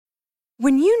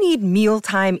When you need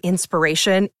mealtime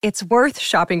inspiration, it's worth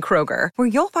shopping Kroger, where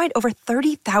you'll find over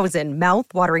 30,000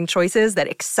 mouth-watering choices that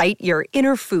excite your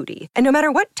inner foodie. And no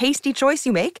matter what tasty choice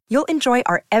you make, you'll enjoy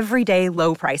our everyday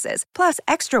low prices, plus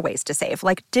extra ways to save,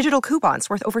 like digital coupons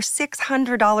worth over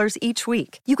 $600 each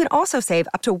week. You can also save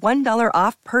up to $1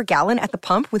 off per gallon at the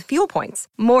pump with fuel points.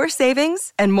 More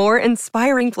savings and more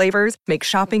inspiring flavors make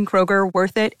shopping Kroger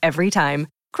worth it every time.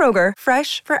 Kroger,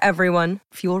 fresh for everyone.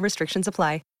 Fuel restrictions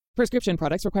apply. Prescription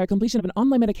products require completion of an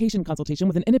online medication consultation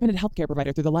with an independent healthcare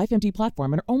provider through the LifeMD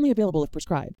platform and are only available if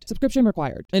prescribed. Subscription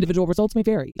required. Individual results may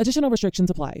vary. Additional restrictions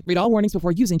apply. Read all warnings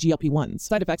before using GLP-1s.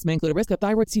 Side effects may include a risk of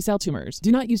thyroid C-cell tumors.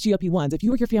 Do not use GLP-1s if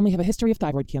you or your family have a history of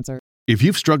thyroid cancer. If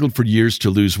you've struggled for years to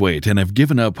lose weight and have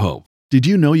given up hope, did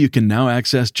you know you can now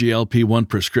access GLP-1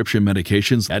 prescription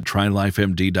medications at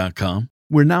TryLifeMD.com?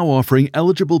 We're now offering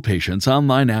eligible patients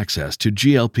online access to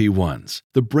GLP-1s,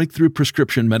 the breakthrough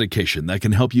prescription medication that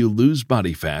can help you lose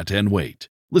body fat and weight.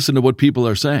 Listen to what people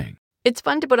are saying. It's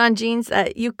fun to put on jeans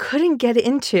that you couldn't get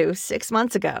into 6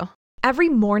 months ago. Every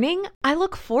morning, I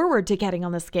look forward to getting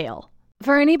on the scale.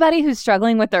 For anybody who's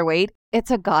struggling with their weight,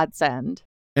 it's a godsend.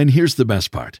 And here's the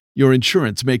best part. Your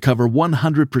insurance may cover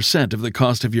 100% of the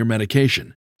cost of your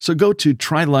medication. So go to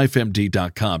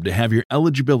TryLifeMD.com to have your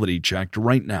eligibility checked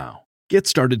right now. Get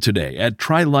started today at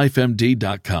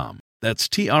TryLifeMD.com. That's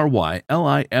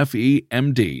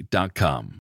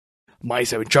TryLifeMD.com. My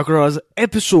Seven Chakras,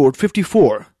 episode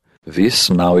 54. This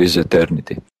now is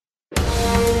eternity.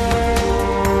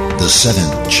 The seven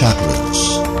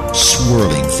chakras,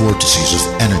 swirling vortices of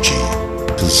energy,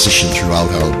 positioned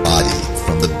throughout our body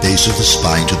from the base of the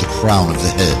spine to the crown of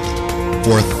the head.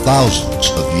 For thousands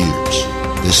of years,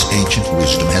 this ancient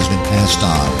wisdom has been passed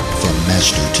on from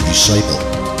master to disciple.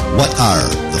 What are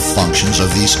the functions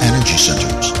of these energy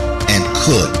centers? And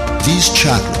could these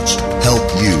chakras help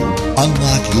you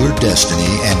unlock your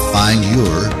destiny and find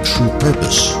your true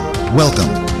purpose? Welcome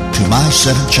to My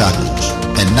Seven Chakras.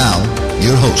 And now,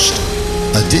 your host,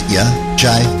 Aditya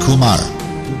Jai Kumar.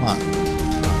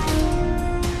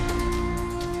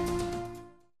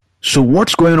 So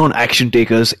what's going on, action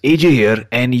takers? AJ here,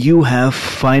 and you have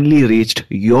finally reached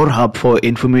your hub for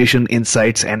information,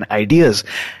 insights, and ideas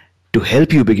to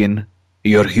help you begin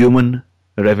your human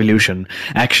revolution.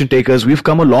 Action takers, we've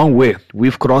come a long way.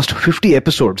 We've crossed 50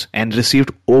 episodes and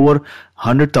received over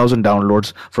 100,000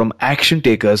 downloads from action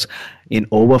takers in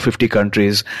over 50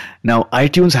 countries. Now,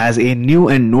 iTunes has a new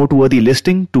and noteworthy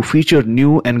listing to feature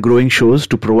new and growing shows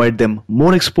to provide them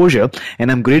more exposure, and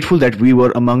I'm grateful that we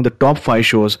were among the top 5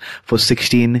 shows for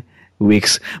 16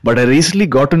 weeks. But I recently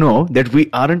got to know that we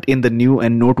aren't in the new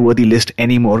and noteworthy list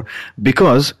anymore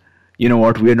because you know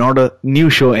what, we're not a new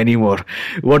show anymore.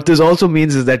 What this also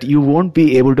means is that you won't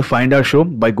be able to find our show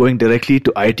by going directly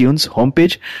to iTunes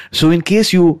homepage. So in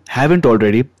case you haven't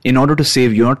already, in order to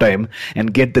save your time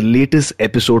and get the latest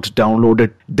episodes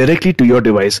downloaded directly to your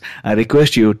device, I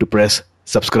request you to press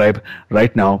subscribe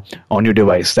right now on your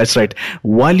device. That's right.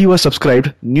 While you are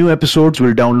subscribed, new episodes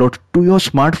will download to your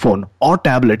smartphone or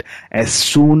tablet as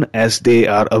soon as they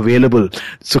are available.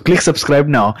 So click subscribe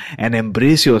now and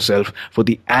embrace yourself for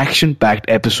the action-packed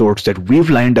episodes that we've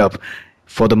lined up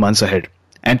for the months ahead.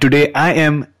 And today I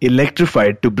am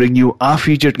electrified to bring you our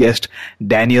featured guest,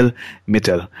 Daniel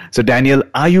Mittal. So Daniel,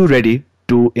 are you ready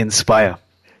to inspire?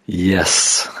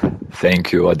 Yes.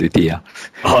 Thank you, Aditya.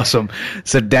 Awesome.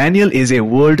 So Daniel is a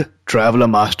world traveler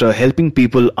master, helping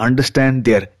people understand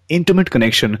their intimate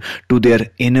connection to their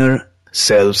inner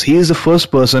selves. He is the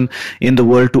first person in the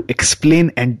world to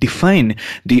explain and define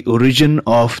the origin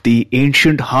of the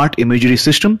ancient heart imagery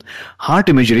system. Heart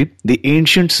imagery, the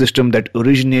ancient system that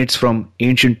originates from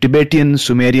ancient Tibetan,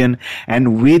 Sumerian,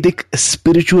 and Vedic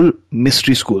spiritual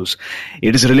mystery schools.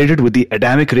 It is related with the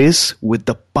Adamic race, with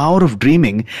the power of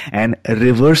dreaming and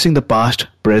reversing the past,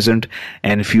 present,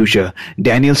 and future.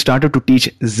 Daniel started to teach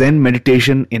Zen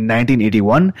meditation in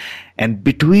 1981, and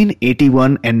between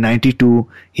 81 and 92,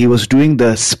 he was doing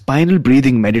the spinal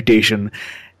breathing meditation.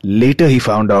 Later, he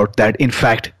found out that, in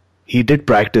fact, he did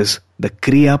practice the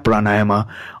Kriya Pranayama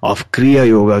of Kriya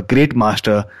Yoga, great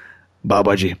master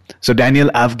Babaji. So,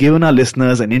 Daniel, I've given our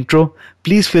listeners an intro.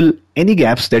 Please fill any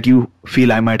gaps that you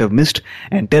feel I might have missed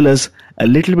and tell us a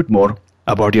little bit more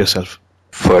about yourself.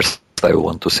 First, I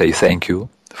want to say thank you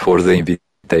for the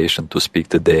invitation to speak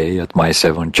today at my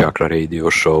Seven Chakra radio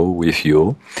show with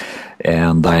you.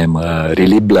 And I'm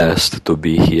really blessed to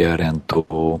be here and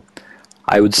to,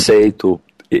 I would say,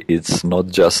 it's not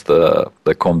just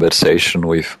the conversation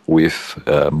with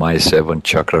my Seven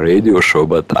Chakra radio show,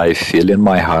 but I feel in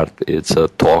my heart it's a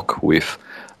talk with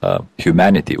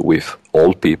humanity, with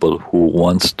all people who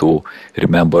wants to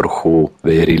remember who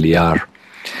they really are.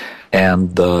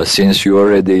 And since you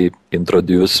already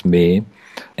introduced me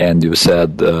and you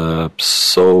said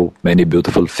so many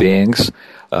beautiful things,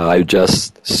 I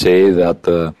just say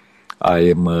that I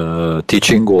am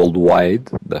teaching worldwide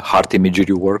the heart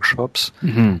imagery workshops.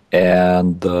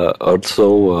 And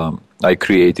also I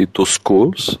created 2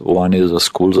 schools. One is a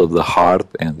Schools of the Heart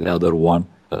and the other one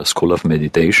a School of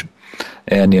Meditation.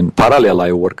 And in parallel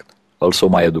I worked also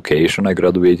my education. I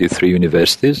graduated 3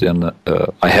 universities, and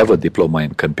I have a diploma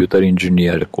in computer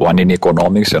engineering, one in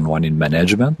economics and one in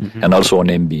management, and also an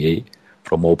MBA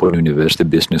from Open University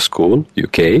Business School,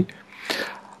 UK.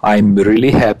 I'm really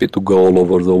happy to go all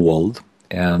over the world,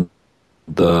 and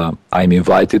I'm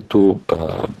invited to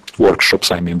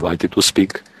workshops, I'm invited to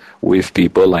speak with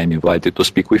people, I'm invited to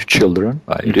speak with children.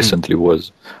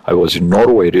 I was in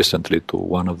Norway recently to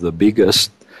one of the biggest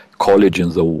college in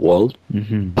the world,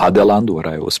 Hadeland, where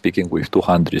I was speaking with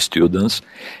 200 students,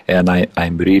 and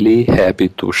I'm really happy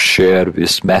to share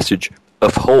this message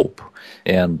of hope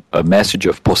and a message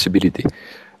of possibility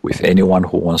with anyone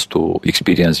who wants to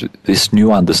experience this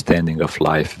new understanding of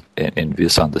life and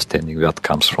this understanding that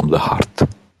comes from the heart.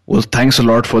 Well, thanks a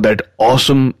lot for that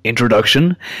awesome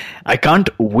introduction. I can't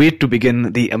wait to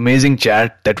begin the amazing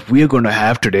chat that we're going to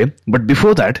have today. But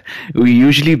before that, we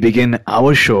usually begin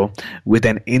our show with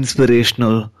an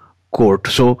inspirational quote.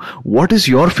 So what is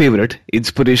your favorite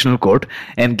inspirational quote?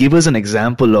 And give us an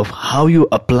example of how you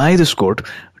apply this quote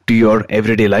to your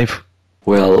everyday life.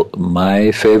 Well,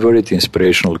 my favorite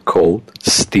inspirational quote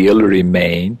still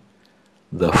remain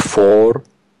the 4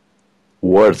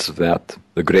 words that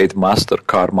the great master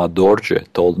Karma Dorje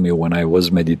told me when I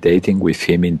was meditating with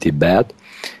him in Tibet.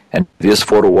 And these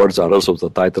 4 words are also the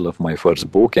title of my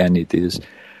first book, and it is,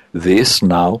 "This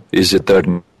now is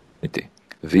eternity.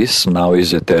 This now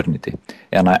is eternity."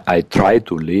 And I try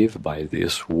to live by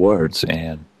these words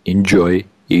and enjoy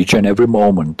each and every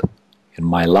moment in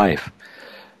my life.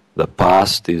 The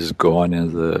past is gone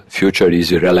and the future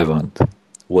is irrelevant.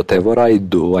 Whatever I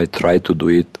do, I try to do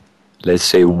it, let's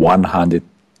say, 100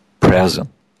 present,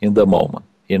 in the moment,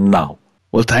 in now.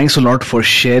 Well, thanks a lot for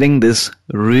sharing this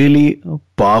really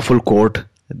powerful quote.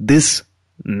 This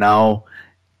now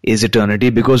is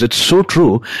eternity, because it's so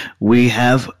true. We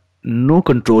have no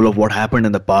control of what happened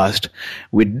in the past.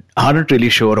 We aren't really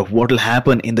sure of what will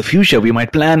happen in the future. We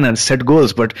might plan and set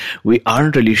goals, but we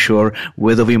aren't really sure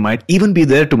whether we might even be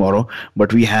there tomorrow.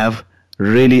 But we have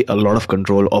really a lot of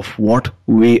control of what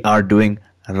we are doing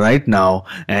right now.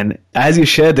 And as you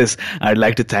share this, I'd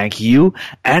like to thank you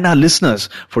and our listeners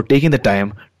for taking the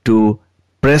time to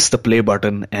press the play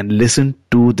button and listen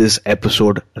to this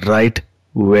episode right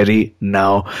very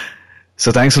now.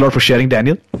 So thanks a lot for sharing,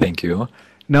 Daniel. Thank you.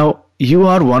 Now, you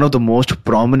are one of the most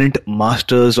prominent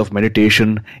masters of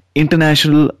meditation,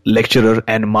 international lecturer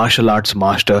and martial arts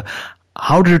master.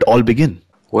 How did it all begin?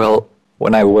 Well,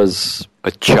 when I was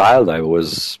a child, I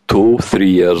was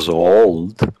 2-3 years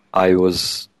old, I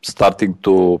was starting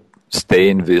to stay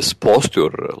in this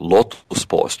posture, lotus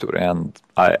posture. And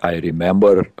I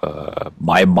remember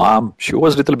my mom, she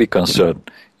was a little bit concerned.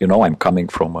 You know, I'm coming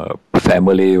from a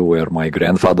family where my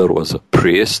grandfather was a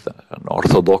priest, an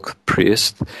Orthodox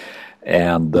priest.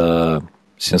 And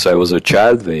since I was a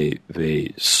child,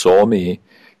 they saw me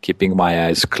keeping my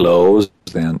eyes closed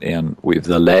and with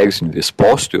the legs in this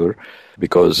posture,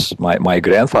 because my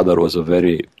grandfather was a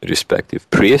very respected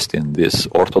priest in this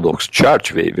Orthodox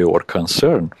church. They were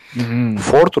concerned.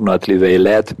 Fortunately, they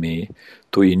let me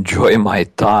to enjoy my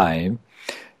time.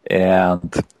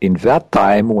 And in that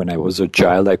time, when I was a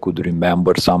child, I could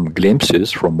remember some glimpses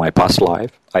from my past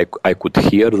life. I could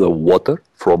hear the water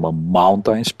from a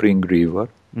mountain spring river,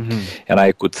 and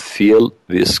I could feel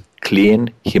this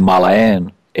clean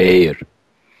Himalayan air.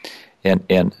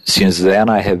 And since then,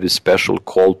 I have a special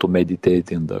call to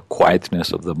meditate in the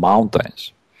quietness of the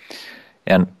mountains.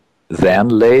 And then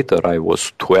later, I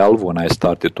was 12 when I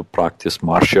started to practice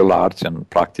martial arts and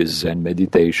practice Zen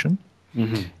meditation.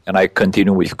 And I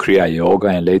continue with Kriya Yoga,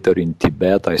 and later in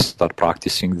Tibet, I start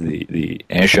practicing the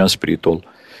ancient spiritual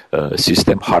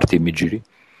system, heart imagery.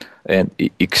 And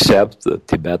except the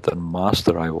Tibetan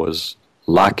master, I was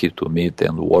lucky to meet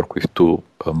and work with 2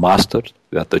 masters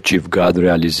that achieved God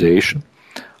realization.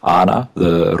 Anna,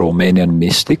 the Romanian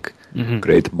mystic,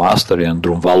 great master, and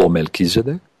Drunvalo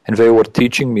Melchizedek. And they were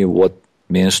teaching me what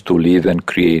means to live and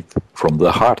create from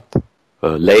the heart.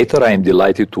 Later, I am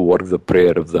delighted to work the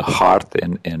prayer of the heart,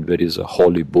 and there is a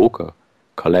holy book, a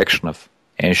collection of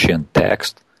ancient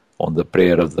texts on the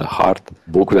prayer of the heart,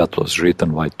 book that was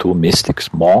written by 2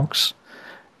 mystics, monks,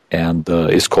 and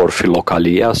it's called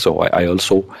Philokalia. So I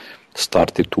also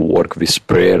started to work this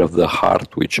prayer of the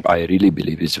heart, which I really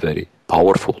believe is very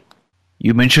powerful.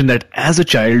 You mentioned that as a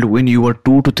child, when you were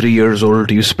 2 to 3 years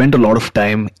old, you spent a lot of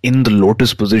time in the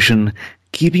lotus position,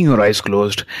 keeping your eyes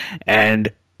closed.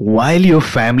 And while your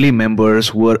family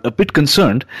members were a bit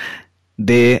concerned,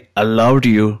 they allowed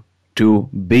you to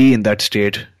be in that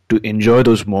state, to enjoy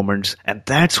those moments. And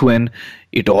that's when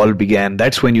it all began.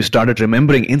 That's when you started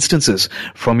remembering instances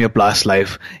from your past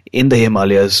life in the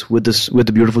Himalayas with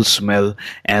the beautiful smell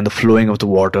and the flowing of the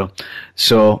water.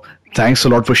 So thanks a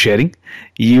lot for sharing.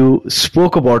 You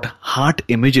spoke about heart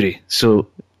imagery. So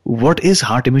what is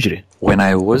heart imagery? When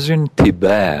I was in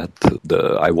Tibet,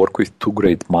 I worked with two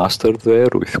great masters there,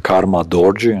 with Karma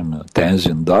Dorji and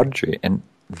Tenzin Dorji, and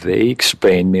they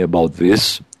explained me about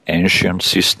this ancient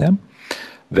system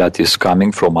that is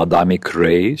coming from Adamic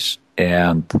race,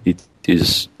 and it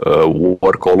is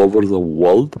work all over the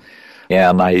world.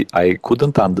 And I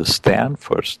couldn't understand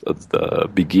first at the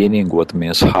beginning what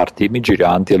means heart imagery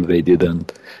until they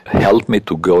didn't help me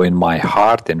to go in my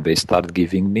heart, and they start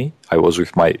giving me, I was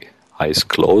with my eyes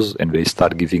closed, and they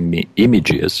start giving me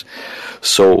images.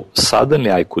 So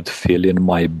suddenly I could feel in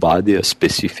my body a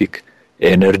specific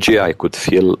energy. I could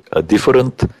feel a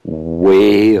different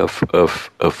way of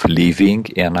living,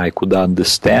 and I could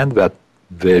understand that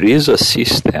there is a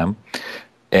system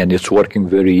and it's working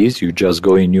very easy. You just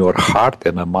go in your heart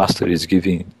and a master is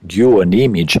giving you an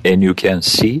image, and you can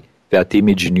see that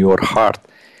image in your heart,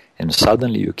 and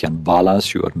suddenly you can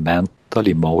balance your mental,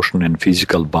 emotional and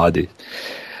physical body.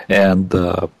 And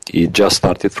it just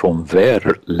started from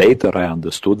there. Later I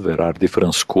understood there are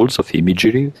different schools of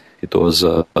imagery. It was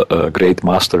a great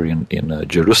master in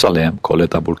Jerusalem, Colette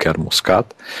Abulker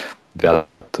Muscat, that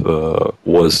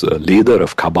was a leader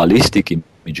of Kabbalistic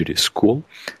imagery school.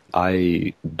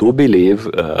 I do believe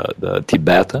the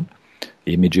Tibetan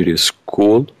imagery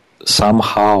school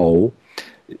somehow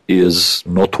is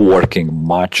not working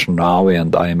much now,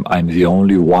 and I'm the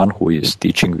only one who is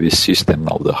teaching this system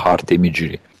now, the heart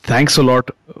imagery. Thanks a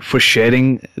lot for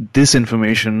sharing this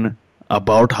information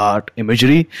about heart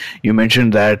imagery. You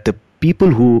mentioned that the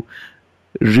people who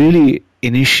really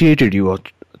initiated you or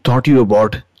taught you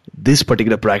about this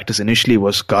particular practice initially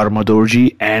was Karma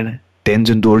Dorji and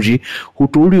Tenzin Dorji, who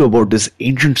told you about this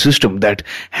ancient system that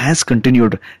has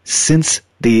continued since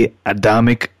the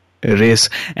Adamic race.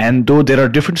 And though there are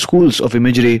different schools of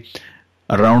imagery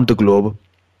around the globe,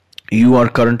 you are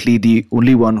currently the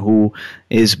only one who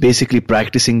is basically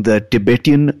practicing the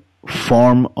Tibetan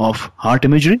form of heart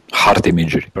imagery? Heart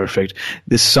imagery. Perfect.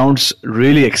 This sounds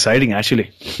really exciting,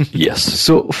 actually. Yes.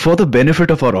 So, for the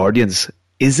benefit of our audience,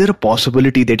 is there a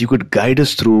possibility that you could guide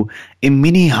us through a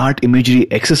mini heart imagery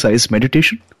exercise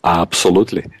meditation?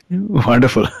 Absolutely.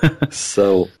 Wonderful.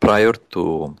 So, prior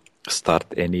to start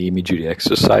any imagery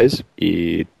exercise,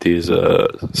 it is a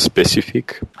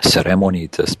specific ceremony,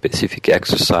 it's a specific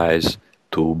exercise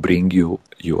to bring you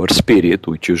your spirit,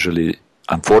 which usually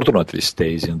unfortunately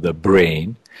stays in the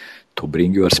brain, to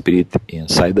bring your spirit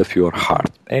inside of your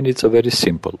heart. And it's a very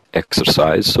simple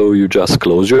exercise. So you just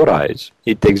close your eyes.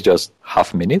 It takes just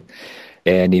half a minute,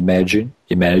 and imagine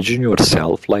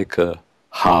yourself like a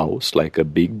house, like a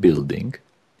big building,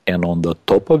 and on the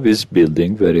top of this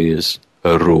building there is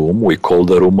a room we call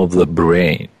the room of the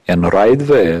brain. And right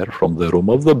there, from the room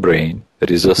of the brain,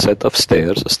 there is a set of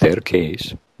stairs, a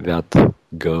staircase, that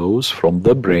goes from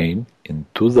the brain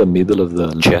into the middle of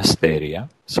the chest area.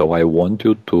 So I want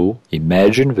you to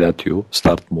imagine that you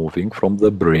start moving from the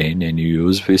brain and you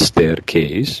use this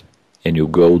staircase and you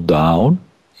go down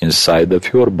inside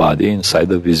of your body,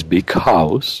 inside of this big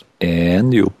house,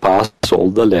 and you pass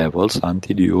all the levels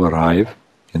until you arrive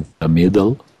in the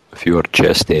middle of your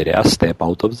chest area. Step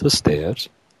out of the stairs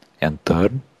and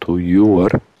turn to your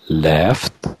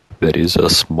left. There is a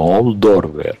small door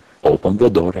there. Open the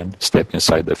door and step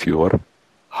inside of your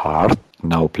heart.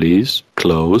 Now please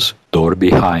close door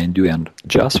behind you and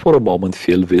just for a moment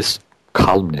feel this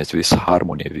calmness, this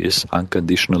harmony, this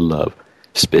unconditional love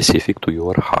specific to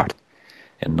your heart.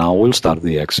 And now we'll start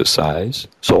the exercise.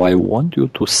 So I want you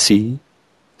to see,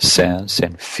 sense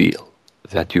and feel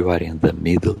that you are in the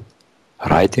middle,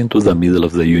 right into the middle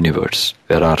of the universe.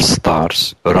 There are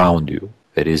stars around you.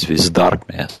 There is this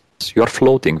darkness. You're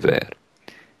floating there.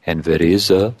 And there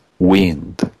is a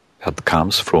wind that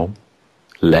comes from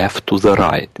left to the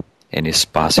right and is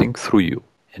passing through you.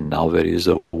 And now there is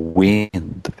a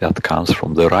wind that comes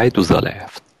from the right to the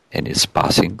left and is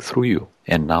passing through you.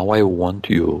 And now I want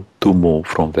you to move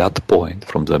from that point,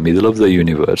 from the middle of the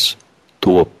universe,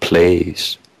 to a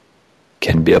place.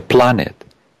 Can be a planet,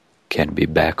 can be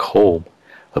back home,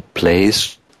 a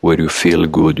place where you feel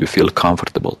good, you feel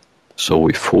comfortable. So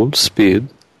with full speed,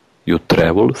 you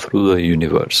travel through the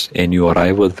universe and you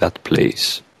arrive at that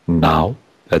place. Now,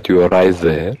 that you arrive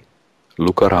there,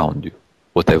 look around you.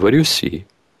 Whatever you see,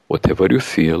 whatever you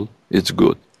feel, it's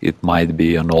good. It might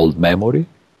be an old memory.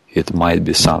 It might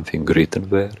be something written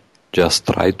there. Just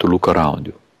try to look around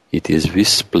you. It is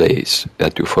this place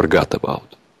that you forgot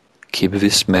about. Keep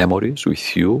these memories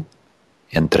with you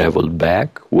and travel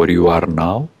back where you are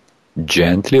now.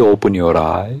 Gently open your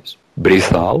eyes,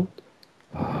 breathe out,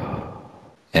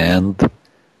 and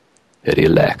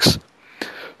relax.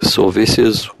 So this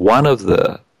is one of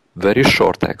the very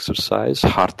short exercise,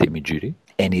 heart imagery,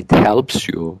 and it helps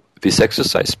you, this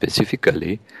exercise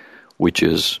specifically, which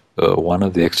is one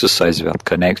of the exercises that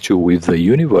connects you with the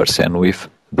universe and with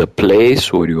the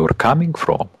place where you are coming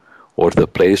from, or the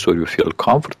place where you feel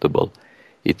comfortable.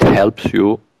 It helps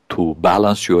you to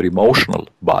balance your emotional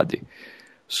body.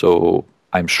 So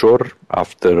I'm sure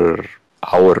after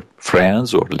our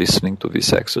friends or listening to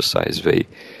this exercise,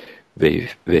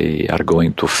 they are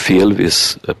going to feel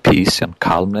this peace and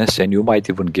calmness, and you might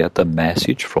even get a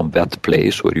message from that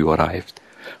place where you arrived.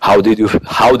 How did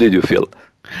you feel?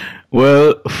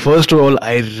 Well, first of all,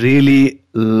 I really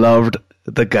loved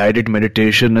the guided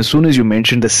meditation. As soon as you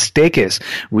mentioned the staircase,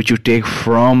 which you take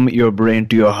from your brain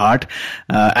to your heart,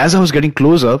 as I was getting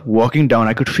closer, walking down,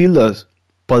 I could feel the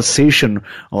pulsation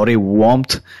or a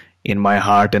warmth in my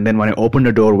heart. And then when I opened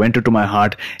the door, went into my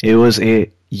heart, it was a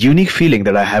unique feeling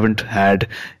that I haven't had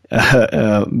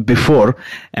before.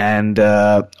 And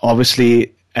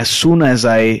obviously, as soon as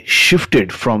I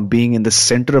shifted from being in the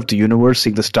center of the universe,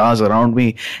 seeing the stars around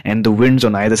me and the winds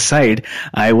on either side,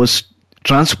 I was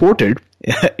transported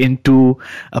into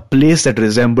a place that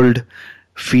resembled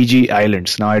Fiji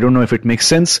Islands. Now, I don't know if it makes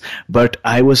sense, but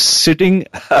I was sitting...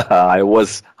 I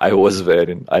was there.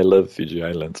 I love Fiji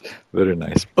Islands. Very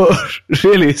nice. Oh,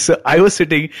 really? So I was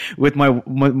sitting with my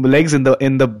legs in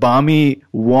the balmy,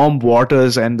 warm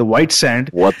waters and the white sand.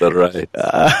 Water, right.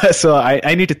 So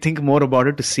I need to think more about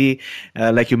it to see,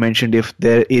 like you mentioned, if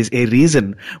there is a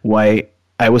reason why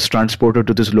I was transported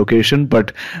to this location.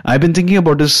 But I've been thinking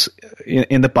about this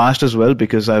in the past as well,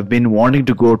 because I've been wanting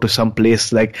to go to some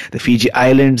place like the Fiji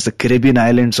Islands, the Caribbean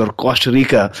Islands, or Costa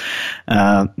Rica.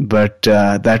 But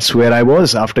that's where I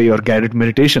was after your guided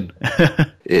meditation.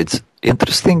 It's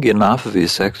interesting enough,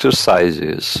 these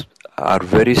exercises are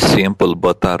very simple,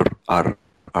 but are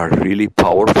really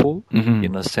powerful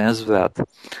in a sense that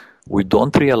we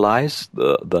don't realize.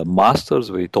 The masters,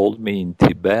 they told me in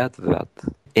Tibet that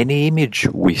any image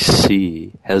we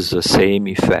see has the same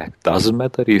effect. Doesn't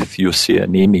matter if you see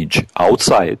an image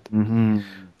outside,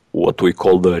 what we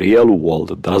call the real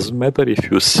world. It doesn't matter if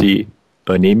you see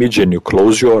an image and you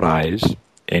close your eyes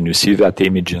and you see that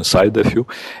image inside of you.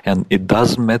 And it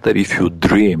doesn't matter if you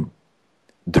dream.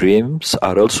 Dreams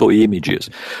are also images.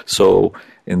 So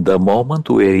in the moment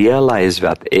we realize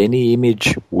that any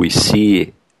image we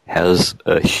see has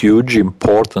a huge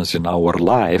importance in our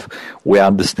life, we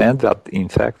understand that, in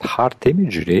fact, heart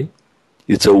imagery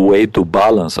is a way to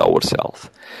balance ourselves,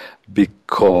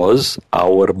 because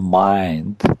our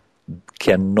mind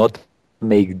cannot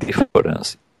make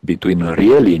difference between a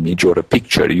real image or a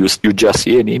picture. You just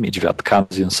see an image that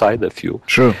comes inside of you.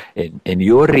 Sure. And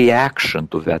your reaction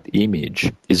to that image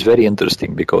is very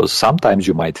interesting, because sometimes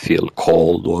you might feel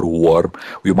cold or warm,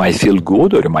 you might feel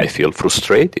good or you might feel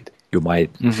frustrated. You might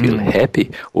feel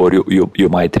happy, or you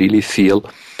might really feel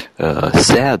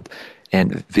sad.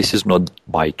 And this is not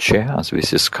by chance.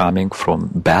 This is coming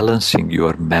from balancing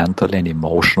your mental and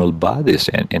emotional bodies.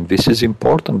 And this is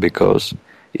important because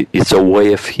it's a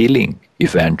way of healing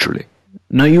eventually.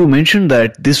 Now, you mentioned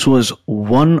that this was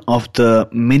one of the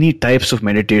many types of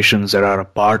meditations that are a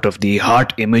part of the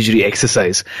heart imagery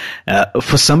exercise.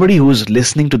 For somebody who's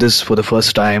listening to this for the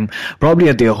first time, probably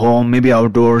at their home, maybe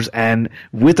outdoors, and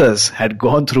with us had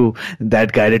gone through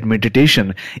that guided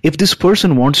meditation, if this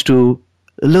person wants to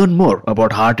learn more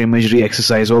about heart imagery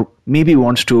exercise, or maybe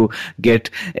wants to get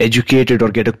educated or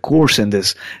get a course in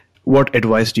this, what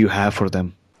advice do you have for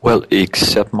them? Well,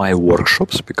 except my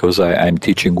workshops, because I'm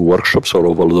teaching workshops all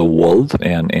over the world,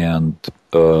 and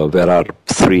there are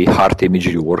 3 heart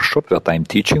imagery workshops that I'm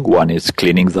teaching. One is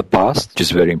cleaning the past, which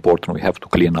is very important. We have to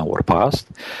clean our past.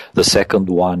 The second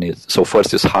one is, so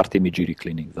first is heart imagery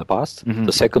cleaning the past.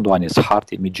 The second one is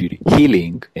heart imagery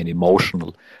healing and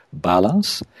emotional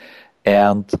balance.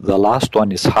 And the last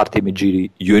one is heart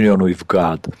imagery union with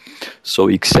God. So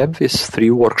except these 3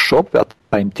 workshops that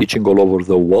I'm teaching all over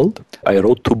the world, I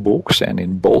wrote 2 books, and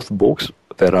in both books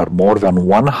there are more than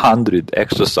 100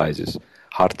 exercises,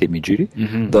 heart imagery.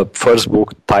 The first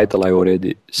book title I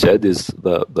already said is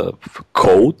the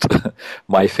quote,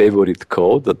 my favorite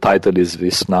quote. The title is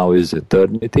 "This Now is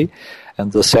Eternity."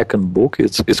 And the second book,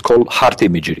 it's called Heart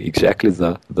Imagery, exactly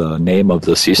the name of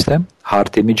the system,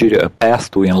 Heart Imagery, A Path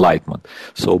to Enlightenment.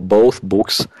 So both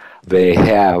books, they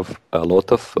have a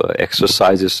lot of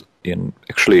exercises.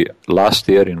 Actually, last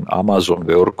year in Amazon,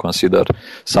 they were considered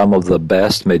some of the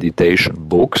best meditation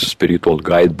books, spiritual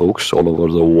guide books all over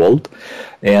the world.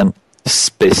 And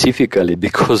specifically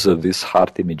because of these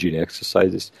heart imagery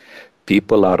exercises,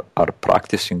 people are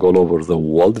practicing all over the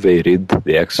world. They read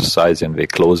the exercise and they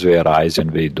close their eyes and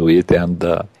they do it. And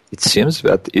it seems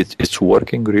that it's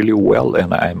working really well.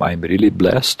 And I'm really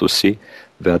blessed to see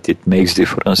that it makes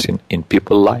difference in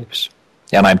people's lives.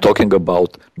 And I'm talking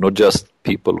about not just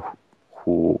people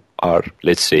who are,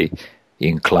 let's say,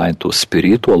 inclined to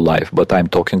spiritual life, but I'm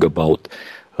talking about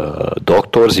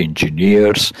doctors,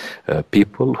 engineers,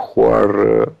 people who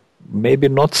are maybe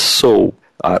not so,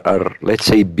 are let's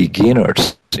say,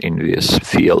 beginners in this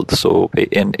field. So,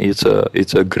 and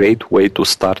it's a great way to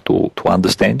start to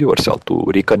understand yourself, to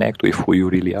reconnect with who you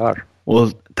really are.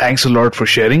 Well, thanks a lot for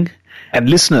sharing. And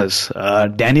listeners,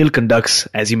 Daniel conducts,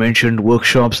 as you mentioned,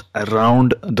 workshops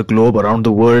around the globe, around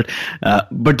the world.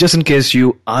 But just in case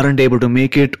you aren't able to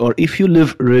make it, or if you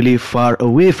live really far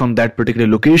away from that particular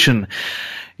location,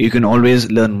 you can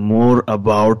always learn more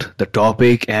about the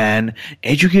topic and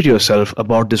educate yourself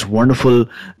about this wonderful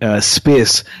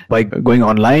space by going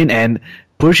online and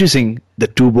purchasing the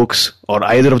two books, or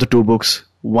either of the two books.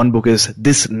 One book is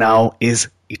This Now is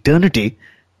Eternity,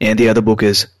 and the other book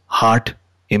is Heart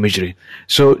Imagery.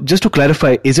 So just to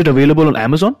clarify, is it available on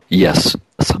Amazon? Yes.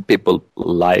 Some people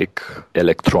like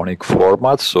electronic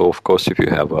formats. So, of course, if you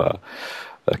have a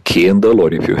Kindle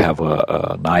or if you have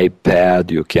an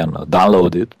iPad, you can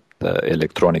download it, the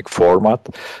electronic format.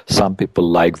 Some people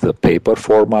like the paper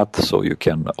format, so you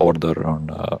can order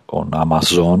on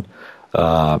Amazon.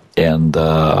 And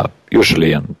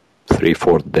usually in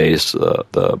 3-4 days,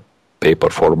 the paper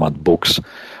format books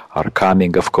are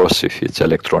coming. Of course, if it's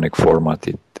electronic format,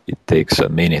 it takes a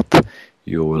minute.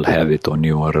 You will have it on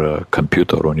your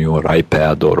computer, on your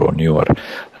iPad, or on your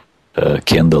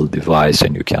Kindle device,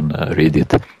 and you can read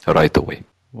it right away.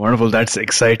 Wonderful. That's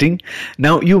exciting.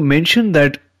 Now, you mentioned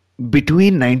that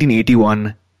between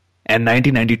 1981 and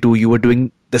 1992, you were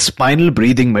doing the spinal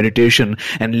breathing meditation,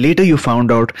 and later you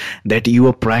found out that you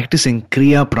were practicing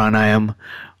Kriya Pranayam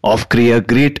of Kriya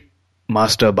Great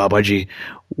Master Babaji.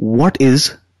 What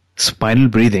is spinal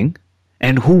breathing,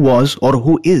 and who was or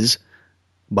who is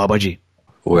Babaji?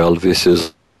 Well, this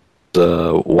is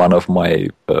one of my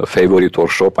favorite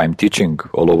workshops. I'm teaching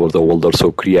all over the world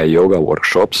also Kriya Yoga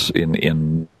workshops. In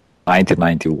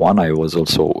 1991, I was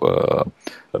also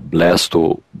blessed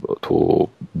to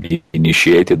be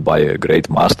initiated by a great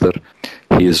master.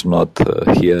 He is not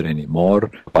here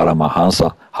anymore,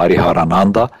 Paramahansa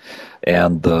Hariharananda,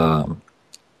 and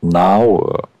now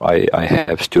I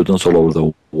have students all over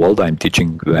the world. I'm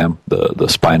teaching them the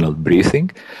spinal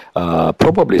breathing.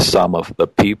 Probably some of the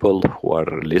people who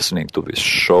are listening to this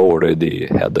show already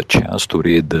had the chance to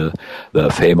read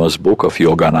the famous book of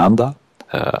Yogananda,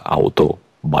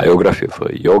 autobiography of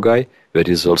a yogi. There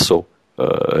is also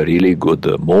a really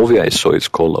good movie I saw. It's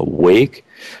called Awake.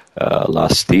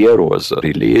 Last year was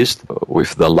released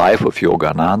with the life of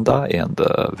Yogananda, and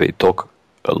they talk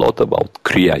a lot about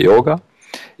Kriya Yoga.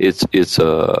 It's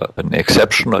an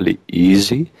exceptionally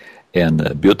easy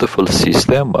and beautiful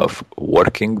system of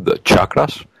working the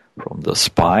chakras from the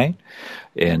spine,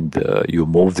 and you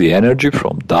move the energy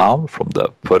from down, from the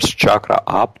first chakra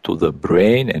up to the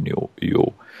brain, and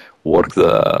you work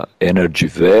the energy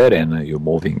there, and you're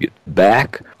moving it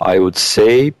back. I would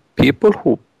say people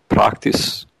who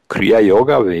practice Kriya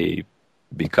Yoga, they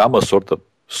become a sort of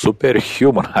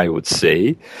superhuman, I would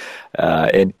say.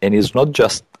 And it's not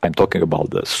just, I'm talking about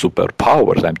the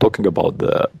superpowers, I'm talking about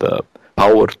the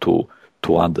power to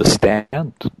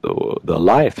understand the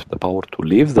life, the power to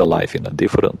live the life in a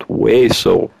different way.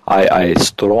 So I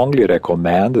strongly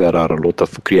recommend, there are a lot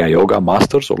of Kriya Yoga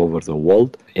masters all over the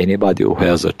world. Anybody who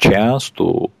has a chance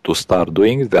to start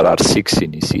doing it, there are 6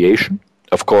 initiation.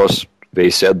 Of course, they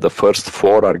said the first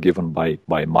 4 are given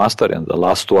by master and the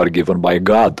last 2 are given by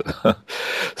God.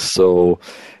 So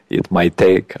it might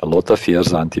take a lot of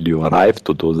years until you arrive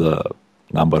to do the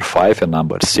number 5 and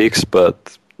number 6,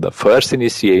 but the first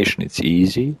initiation, it's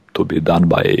easy to be done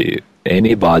by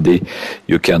anybody.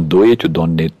 You can do it. You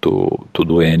don't need to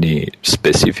do any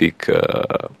specific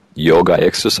yoga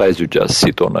exercise. You just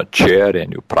sit on a chair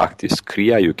and you practice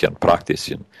Kriya. You can practice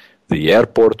in the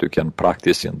airport, you can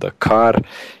practice in the car,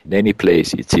 in any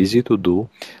place. It's easy to do,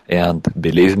 and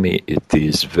believe me, it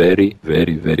is very,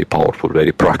 very, very powerful,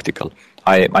 very practical.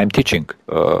 I'm teaching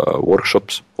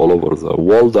workshops all over the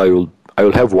world. I will I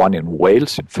will have one in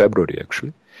Wales in February,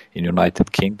 actually, in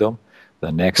United Kingdom.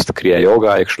 The next Kriya Yoga,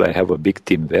 actually, I have a big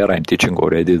team there. I'm teaching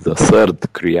already the third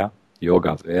Kriya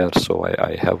Yoga there, so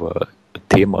I have a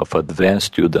team of advanced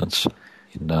students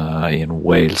in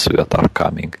Wales that are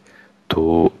coming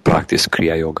to practice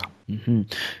Kriya Yoga. Mm-hmm.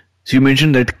 So you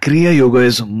mentioned that Kriya Yoga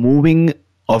is moving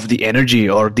of the energy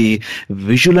or the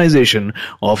visualization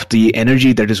of the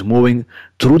energy that is moving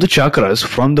through the chakras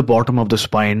from the bottom of the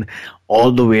spine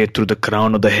all the way through the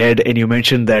crown of the head. And you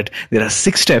mentioned that there are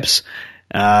 6 steps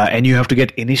and you have to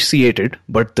get initiated,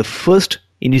 but the first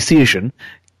initiation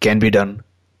can be done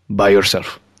by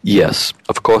yourself. Yes,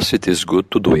 of course it is good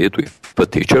to do it with a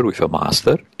teacher, with a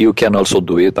master. You can also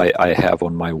do it. I have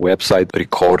on my website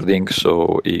recording,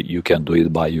 so you can do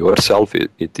it by yourself.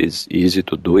 It is easy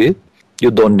to do it. You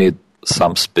don't need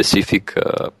some specific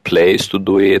place to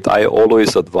do it. I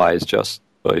always advise just,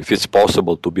 if it's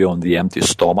possible, to be on the empty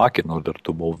stomach in order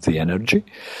to move the energy.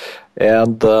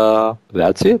 And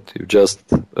that's it. You just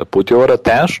put your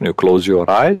attention, you close your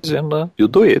eyes, and you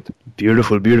do it.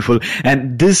 Beautiful, beautiful.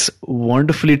 And this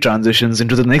wonderfully transitions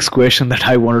into the next question that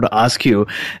I wanted to ask you.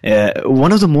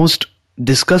 One of the most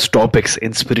discussed topics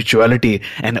in spirituality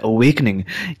and awakening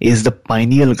is the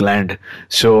pineal gland.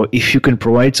 So if you can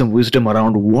provide some wisdom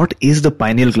around what is the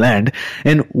pineal gland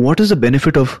and what is the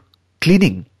benefit of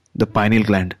cleaning the pineal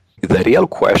gland? The real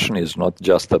question is not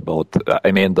just about,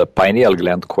 the pineal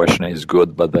gland question is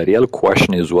good, but the real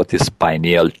question is what is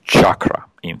pineal chakra,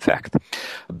 in fact.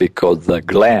 Because the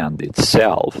gland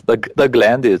itself, the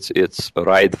gland, it's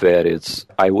right there,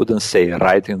 I wouldn't say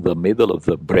right in the middle of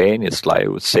the brain, it's like, I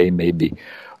would say maybe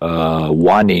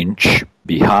 1 inch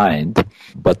behind,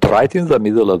 but right in the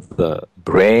middle of the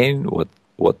brain,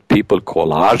 what people call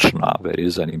ajna, there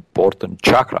is an important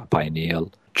chakra,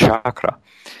 pineal chakra.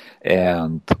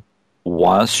 And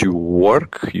once you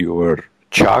work your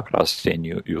chakras and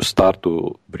you start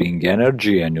to bring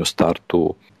energy and you start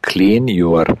to clean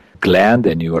your gland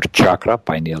and your chakra,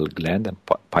 pineal gland and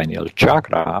pineal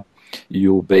chakra,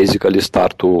 you basically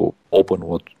start to open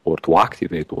or to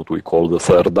activate what we call the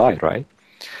third eye, right?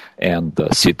 And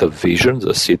the seat of vision,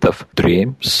 the seat of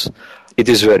dreams. It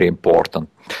is very important.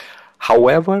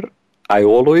 However, I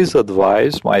always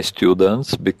advise my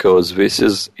students, because this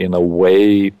is in a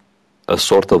way a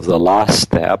sort of the last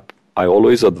step, I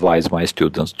always advise my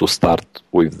students to start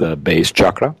with the base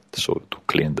chakra, so to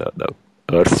clean the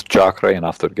earth chakra, and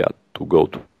after that to go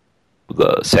to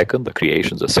the second, the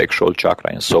creation, the sexual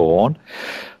chakra, and so on.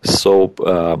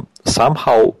 So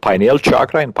somehow pineal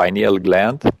chakra and pineal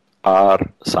gland are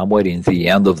somewhere in the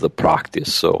end of the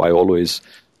practice. So I always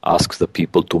ask the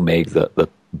people to make the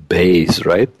base,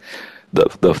 right?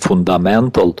 The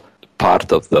fundamental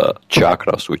part of the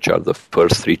chakras, which are the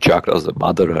first 3 chakras, the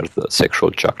Mother Earth, the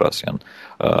sexual chakras, and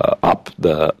up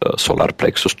the solar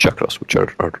plexus chakras, which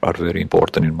are very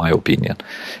important in my opinion.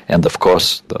 And of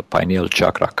course, the pineal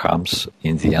chakra comes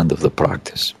in the end of the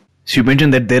practice. So you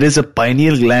mentioned that there is a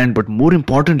pineal gland, but more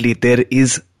importantly, there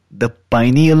is the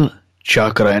pineal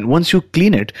chakra, and once you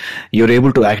clean it, you're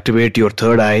able to activate your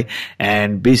third eye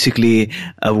and basically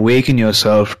awaken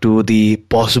yourself to the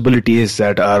possibilities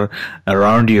that are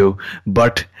around you.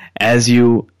 But as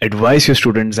you advise your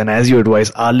students and as you advise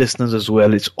our listeners as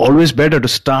well, it's always better to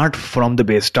start from the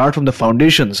base, start from the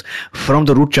foundations, from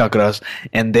the root chakras,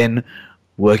 and then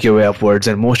work your way upwards.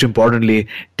 And most importantly,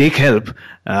 take help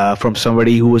from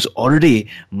somebody who has already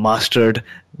mastered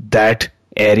that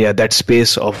area, that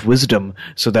space of wisdom,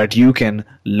 so that you can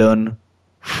learn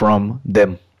from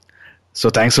them. So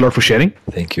thanks a lot for sharing.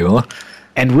 Thank you.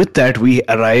 And with that, we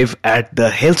arrive at the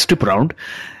health tip round.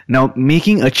 Now,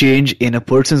 making a change in a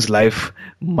person's life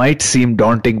might seem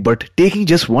daunting, but taking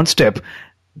just one step,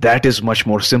 that is much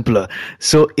more simpler.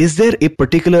 So is there a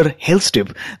particular health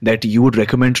tip that you would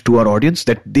recommend to our audience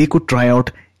that they could try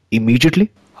out immediately?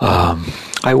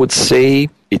 I would say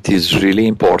it is really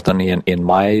important in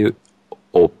my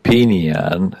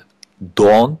opinion,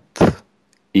 don't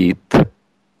eat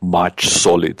much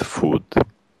solid food,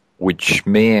 which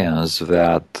means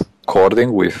that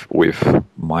according with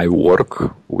my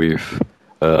work with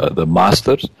the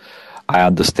masters, I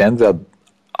understand that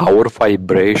our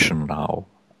vibration now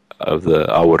of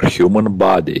our human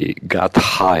body got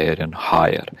higher and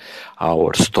higher.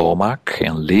 Our stomach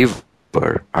and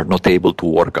liver are not able to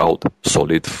work out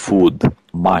solid food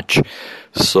much.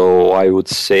 So I would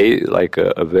say like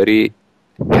a very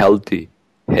healthy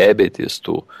habit is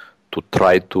to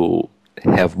try to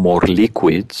have more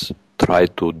liquids, try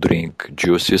to drink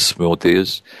juicy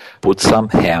smoothies, put some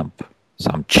hemp,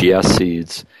 some chia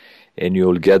seeds, and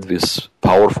you'll get these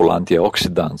powerful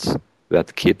antioxidants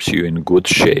that keeps you in good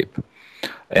shape.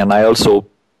 And I also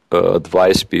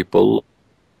advise people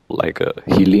like a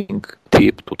healing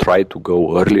tip to try to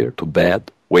go earlier to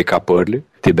bed, wake up early.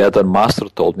 Tibetan master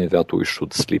told me that we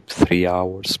should sleep 3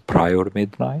 hours prior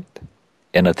midnight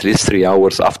and at least 3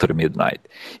 hours after midnight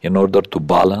in order to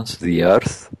balance the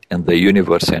earth and the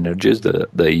universe energies,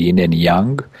 the yin and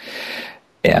yang,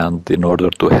 and in order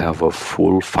to have a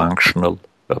full functional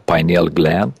pineal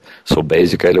gland. So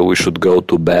basically we should go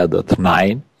to bed at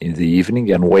 9 in the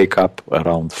evening and wake up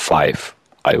around 5,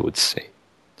 I would say.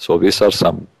 So these are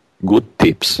some good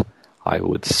tips, I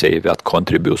would say, that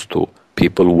contributes to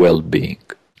people's well-being.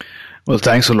 Well,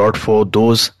 thanks a lot for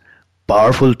those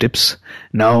powerful tips.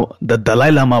 Now, the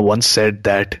Dalai Lama once said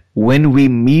that when we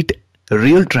meet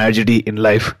real tragedy in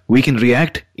life, we can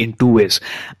react in two ways,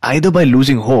 either by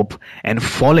losing hope and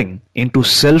falling into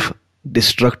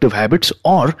self-destructive habits,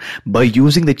 or by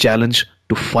using the challenge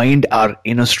to find our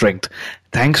inner strength.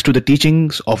 Thanks to the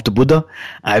teachings of the Buddha,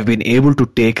 I've been able to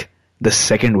take the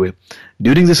second way.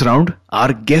 During this round,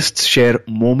 our guests share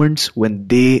moments when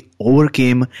they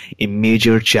overcame a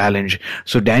major challenge.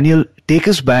 So Daniel, take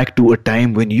us back to a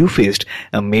time when you faced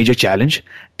a major challenge.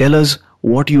 Tell us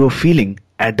what you were feeling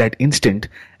at that instant,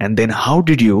 and then how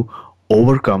did you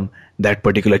overcome that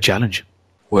particular challenge?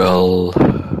 Well,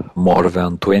 more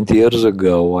than 20 years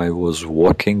ago, I was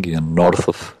walking in north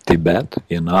of Tibet,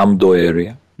 in Amdo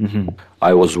area. Mm-hmm.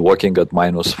 I was walking at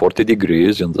minus 40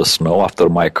 degrees in the snow after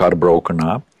my car broken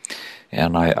up,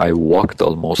 and I walked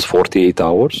almost 48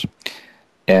 hours,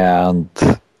 and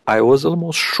I was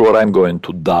almost sure I'm going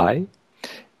to die,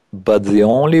 but the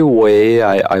only way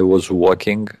I was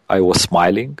walking, I was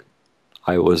smiling,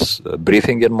 I was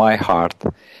breathing in my heart,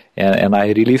 and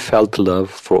I really felt love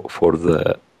for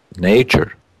the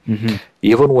nature. Mm-hmm.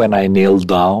 Even when I kneeled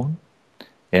down,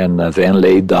 and then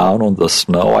lay down on the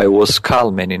snow, I was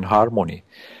calm and in harmony.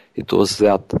 It was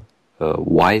that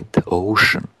white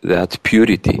ocean, that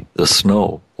purity, the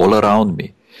snow all around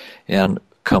me. And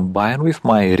combined with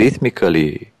my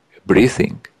rhythmically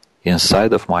breathing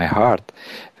inside of my heart,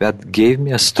 that gave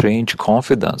me a strange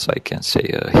confidence, I can say,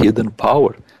 a hidden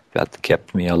power that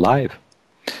kept me alive.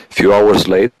 A few hours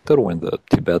later, when the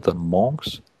Tibetan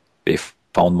monks, they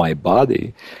found my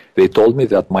body, they told me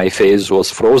that my face was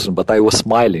frozen, but I was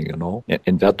smiling,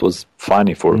 and that was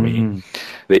funny for me.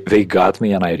 They got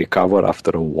me and I recovered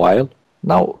after a while.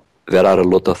 Now, there are a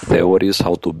lot of theories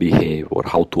how to behave or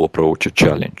how to approach a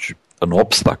challenge, an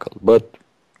obstacle, but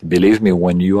believe me,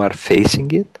 when you are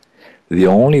facing it, the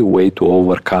only way to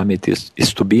overcome it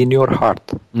is to be in your heart.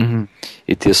 Mm-hmm.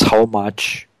 It is how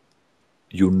much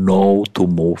you know to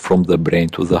move from the brain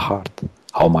to the heart,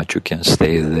 how much you can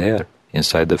stay there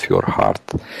inside of your heart.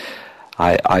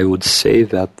 I would say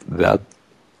that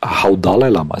how Dalai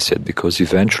Lama said, because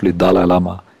eventually Dalai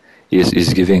Lama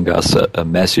is giving us a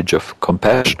message of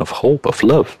compassion, of hope, of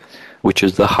love, which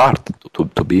is the heart,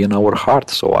 to be in our heart.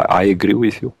 So I agree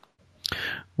with you.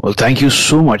 Well, thank you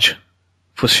so much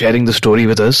for sharing the story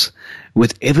with us.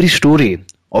 With every story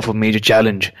of a major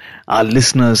challenge, our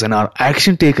listeners and our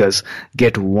action takers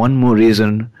get one more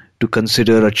reason to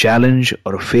consider a challenge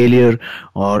or a failure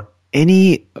or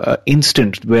any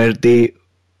instant where they,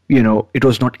 it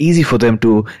was not easy for them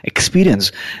to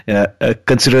experience,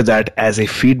 consider that as a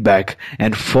feedback.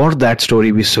 And for that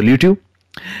story, we salute you.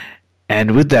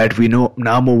 And with that, we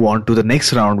now move on to the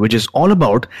next round, which is all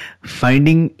about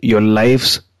finding your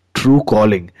life's true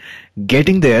calling.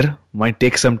 Getting there might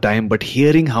take some time, but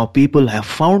hearing how people have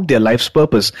found their life's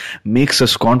purpose makes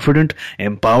us confident,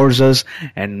 empowers us,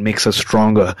 and makes us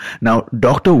stronger. Now,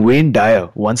 Dr. Wayne Dyer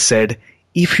once said,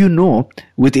 if you know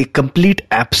with a complete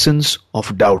absence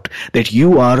of doubt that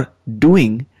you are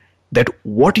doing, that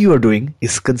what you are doing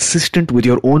is consistent with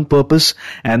your own purpose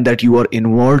and that you are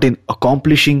involved in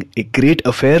accomplishing a great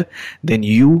affair, then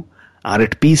you are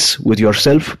at peace with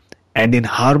yourself and in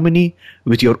harmony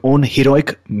with your own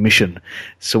heroic mission.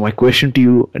 So my question to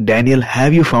you, Daniel,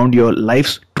 have you found your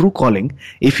life's true calling?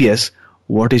 If yes,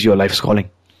 what is your life's calling?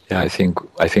 Yeah, I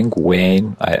think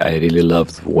Wayne, I really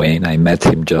loved Wayne. I met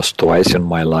him just twice in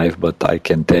my life, but I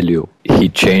can tell you, he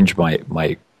changed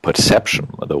my perception,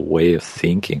 the way of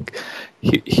thinking.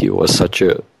 He was such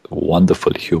a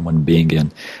wonderful human being,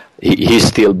 and he's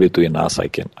still between us.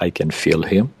 I can feel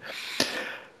him.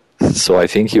 So I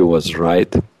think he was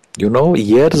right.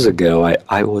 Years ago,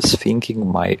 I was thinking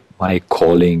my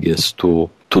calling is to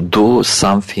do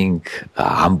something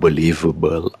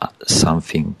unbelievable,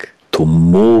 something to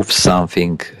move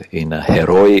something in a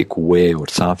heroic way or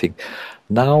something.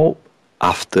 Now,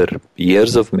 after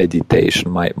years of meditation,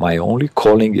 my only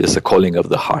calling is the calling of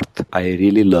the heart. I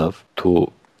really love to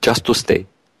stay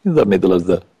in the middle of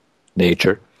the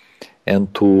nature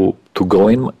and to to go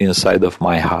inside of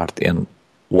my heart, and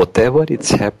whatever is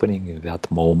happening in that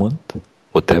moment,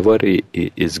 whatever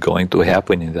is going to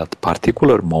happen in that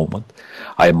particular moment,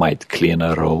 I might clean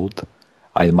a road,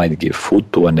 I might give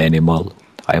food to an animal,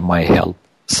 I might help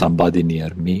somebody near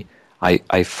me.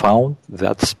 I found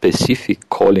that specific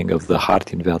calling of the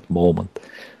heart in that moment,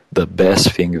 the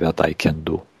best thing that I can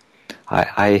do.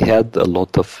 I had a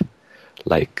lot of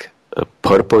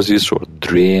purposes or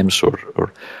dreams,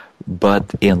 but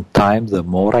in time, the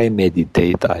more I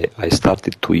meditate, I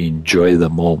started to enjoy the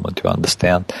moment, you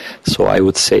understand? So I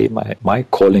would say my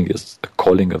calling is the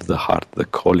calling of the heart, the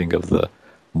calling of the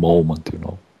moment,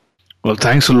 Well,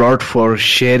 thanks a lot for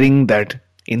sharing that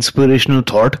inspirational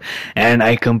thought, and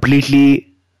I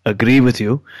completely agree with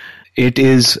you. It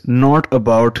is not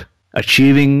about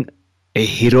achieving a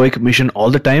heroic mission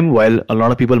all the time. While a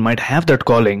lot of people might have that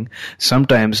calling,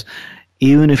 sometimes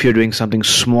even if you're doing something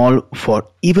small for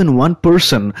even one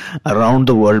person around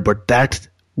the world, but that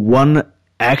one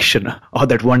action or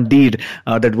that one deed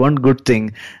or that one good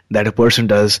thing that a person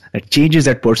does that changes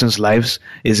that person's lives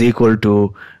is equal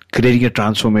to creating a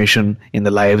transformation in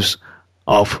the lives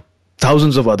of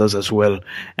thousands of others as well.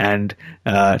 And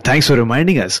thanks for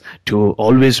reminding us to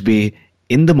always be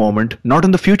in the moment, not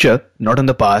in the future, not in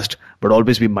the past, but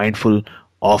always be mindful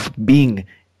of being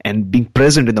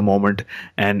present in the moment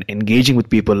and engaging with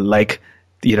people.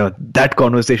 That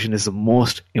conversation is the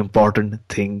most important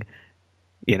thing,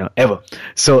 ever.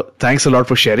 So thanks a lot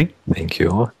for sharing. Thank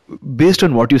you. Based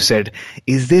on what you said,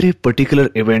 is there a particular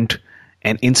event,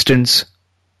 an instance,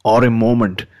 or a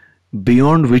moment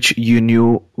beyond which you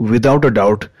knew without a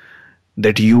doubt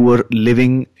that you were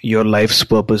living your life's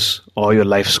purpose or your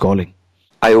life's calling?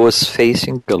 I was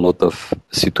facing a lot of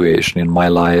situation in my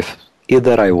life.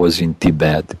 Either I was in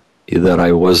Tibet, either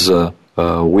I was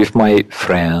with my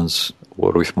friends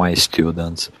or with my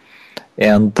students.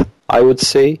 And I would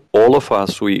say all of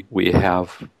us, we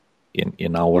have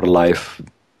in our life,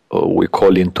 we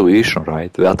call intuition,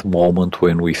 right? That moment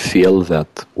when we feel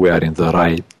that we are in the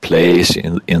right place,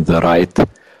 in the right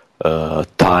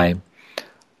time.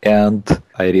 And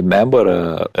I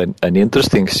remember an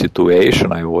interesting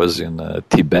situation. I was in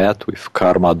Tibet with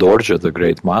Karma Dorje, the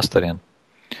great master, and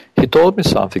he told me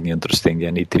something interesting,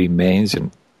 and it remains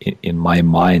in my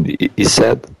mind. He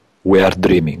said, we are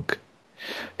dreaming.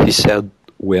 He said,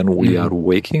 when we are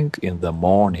waking in the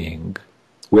morning,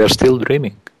 we are still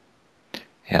dreaming.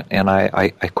 And I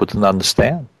couldn't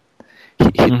understand.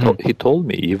 He told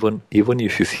me, even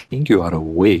if you think you are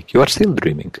awake, you are still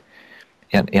dreaming.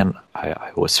 And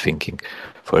I was thinking,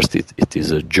 first it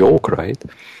is a joke, right?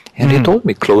 And he told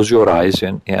me, close your eyes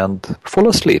and fall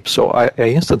asleep. So I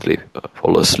instantly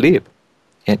fall asleep.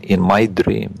 And in my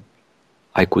dream,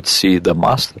 I could see the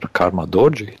master, Karma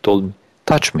Dorje. He told me,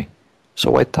 touch me.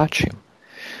 So I touched him.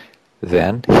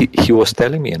 Then he was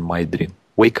telling me in my dream,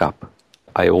 wake up.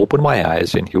 I opened my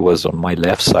eyes and he was on my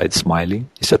left side smiling.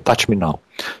 He said, touch me now.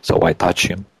 So I touched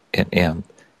him. And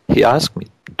he asked me,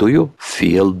 do you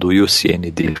see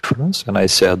any difference? And I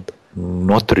said,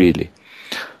 not really.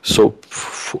 So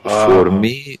for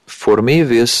me,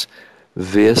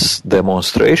 this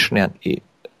demonstration, and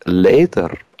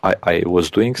later I was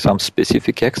doing some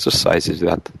specific exercises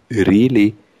that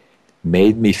really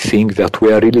made me think that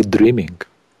we are really dreaming.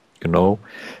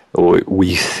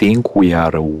 We think we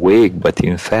are awake, but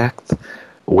in fact,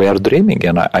 we are dreaming.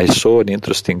 And I saw an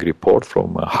interesting report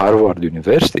from Harvard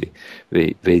University.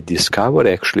 They discovered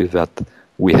actually that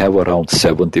we have around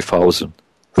 70,000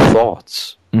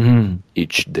 thoughts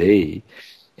each day.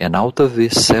 And out of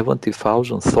these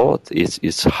 70,000 thoughts,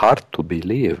 it's hard to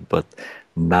believe, but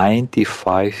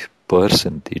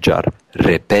 95% are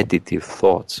repetitive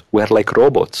thoughts. We're like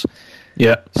robots.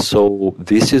 Yeah. So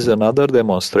this is another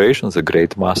demonstration. The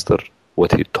great master,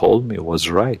 what he told me was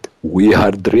right. We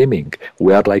are dreaming.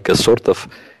 We are like a sort of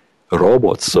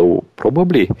robots. So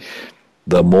probably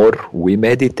the more we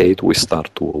meditate, we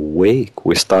start to awake.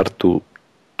 We start to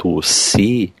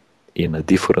see in a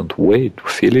different way, to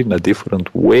feel in a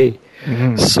different way.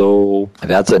 So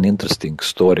that's an interesting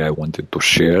story I wanted to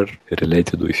share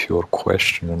related with your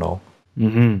question,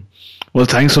 Well,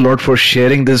 thanks a lot for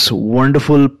sharing this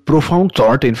wonderful, profound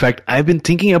thought. In fact, I've been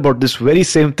thinking about this very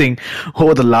same thing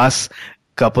over the last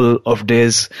couple of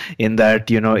days, in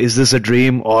that, is this a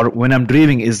dream, or when I'm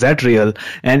dreaming, is that real?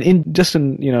 And in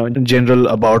general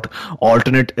about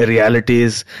alternate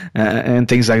realities and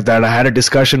things like that. I had a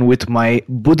discussion with my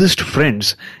Buddhist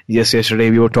friends.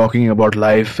 Yesterday we were talking about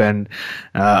life and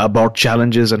about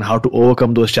challenges and how to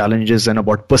overcome those challenges and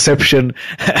about perception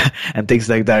and things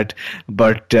like that.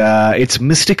 But it's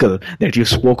mystical that you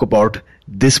spoke about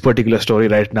this particular story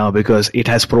right now because it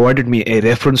has provided me a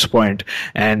reference point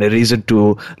and a reason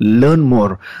to learn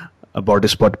more about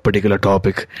this particular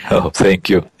topic. Oh, thank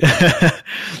you.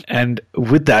 And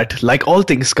with that, like all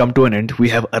things come to an end, we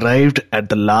have arrived at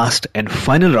the last and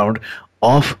final round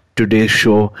of today's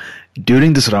show.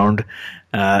 During this round,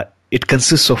 it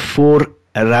consists of 4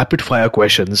 rapid fire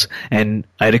questions, and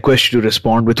I request you to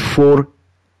respond with 4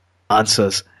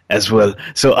 answers as well.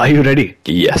 So are you ready?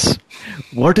 Yes.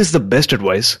 What is the best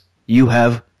advice you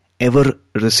have ever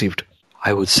received?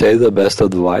 I would say the best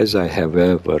advice I have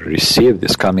ever received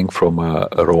is coming from a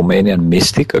Romanian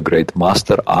mystic, a great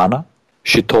master, Ana.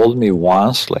 She told me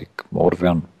once, like more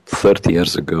than 30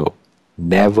 years ago,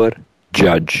 never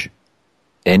judge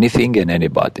anything and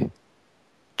anybody.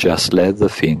 Just let the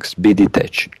things be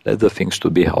detached. Let the things to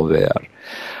be how they are.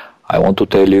 I want to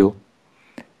tell you,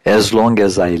 as long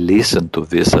as I listen to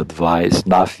this advice,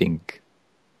 nothing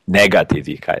negative,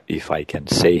 if I can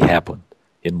say, happened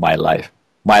in my life.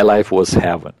 My life was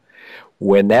heaven.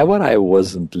 Whenever I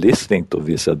wasn't listening to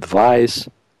this advice,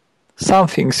 some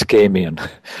things came in.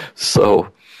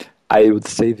 So I would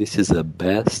say this is the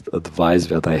best advice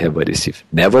that I have received.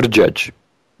 Never judge.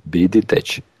 Be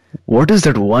detached. What is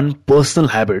that one personal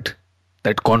habit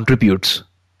that contributes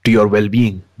to your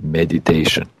well-being?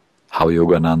 Meditation. How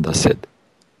Yogananda said,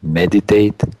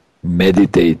 meditate,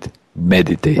 meditate,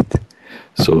 meditate.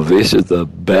 So this is the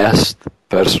best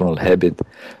personal habit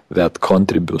that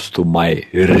contributes to my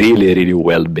really, really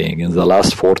well-being. In the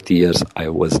last 40 years, I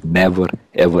was never,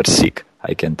 ever sick,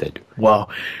 I can tell you. Wow.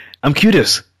 I'm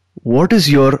curious, what is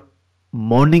your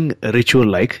morning ritual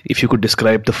like, if you could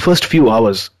describe the first few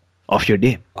hours of your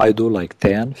day? I do like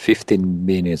 10, 15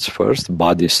 minutes first,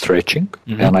 body stretching,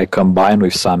 and I combine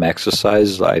with some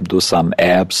exercise. I do some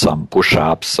abs, some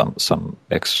push-ups, some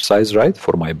exercise, right,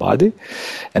 for my body.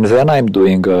 And then I'm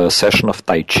doing a session of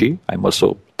Tai Chi. I'm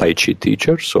also Tai Chi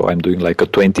teacher, so I'm doing like a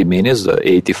 20 minutes, the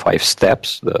 85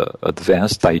 steps, the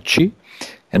advanced Tai Chi,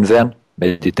 and then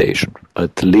meditation,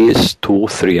 at least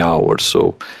 2-3 hours.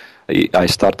 So I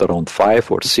start around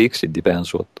 5 or 6, it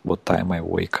depends what time I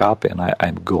wake up, and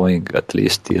I'm going at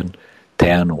least in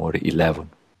 10 or 11.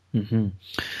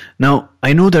 Now,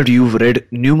 I know that you've read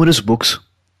numerous books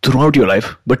throughout your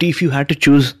life, but if you had to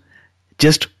choose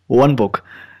just one book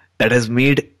that has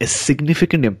made a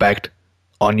significant impact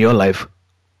on your life,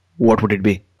 what would it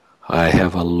be? I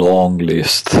have a long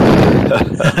list.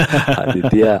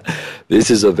 Aditya, this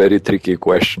is a very tricky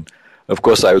question. Of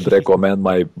course, I would recommend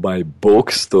my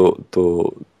books to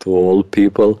all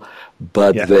people,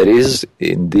 but there is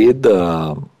indeed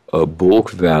a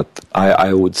book that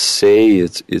I would say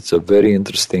it's a very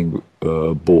interesting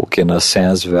book in a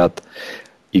sense that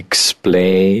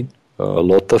explain a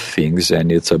lot of things,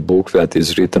 and it's a book that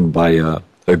is written by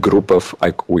a group of,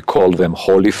 we call them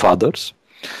Holy Fathers.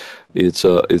 It's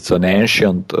an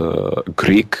ancient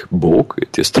Greek book.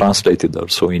 It is translated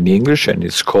also in English, and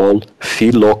it's called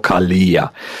Philokalia.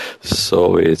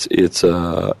 So it's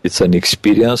an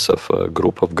experience of a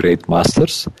group of great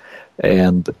masters,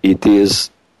 and it is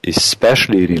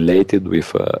especially related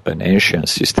with an ancient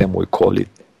system. We call it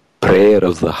prayer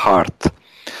of the heart.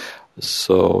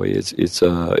 So it's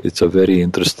a very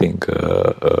interesting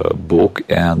book,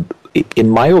 and in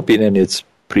my opinion, it's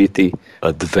pretty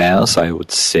advanced, I would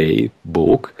say,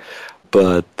 book,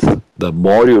 but the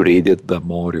more you read it, the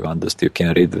more you understand. You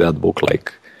can read that book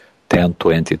like 10,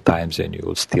 20 times and you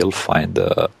will still find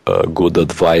a good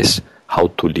advice how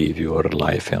to live your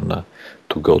life and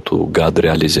to go to God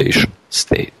realization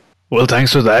state. Well,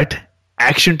 thanks for that.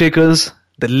 Action takers,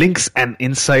 the links and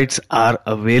insights are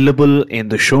available in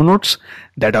the show notes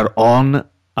that are on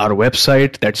our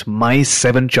website. That's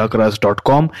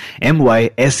my7chakras.com,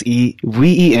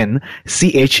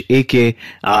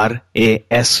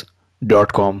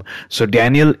 mysevenchakras.com. So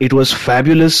Daniel, it was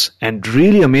fabulous and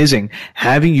really amazing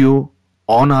having you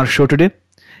on our show today.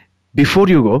 Before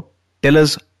you go, tell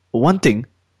us one thing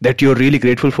that you're really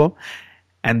grateful for,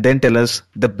 and then tell us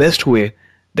the best way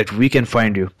that we can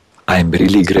find you. I'm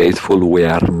really grateful we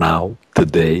are now,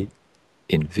 today,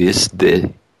 in this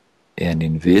day, and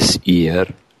in this year,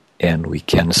 and we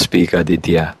can speak,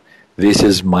 Aditya. This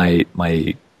is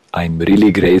I'm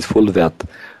really grateful that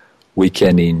we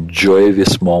can enjoy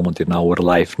this moment in our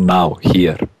life now,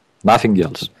 here, nothing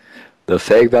else. The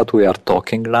fact that we are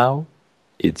talking now,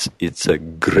 it's a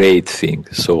great thing,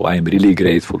 so I'm really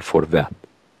grateful for that.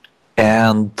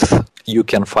 And you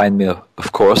can find me,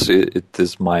 of course, it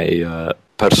is my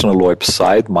personal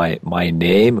website, my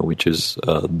name, which is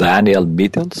Daniel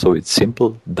Mittel, so it's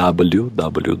simple,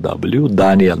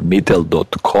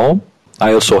 www.danielmittel.com.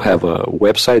 I also have a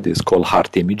website. It's called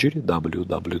Heart Imagery,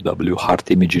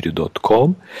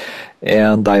 www.heartimagery.com.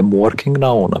 And I'm working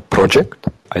now on a project.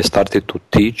 I started to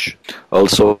teach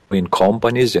also in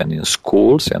companies and in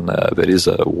schools. And there is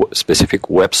a specific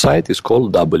website. It's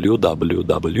called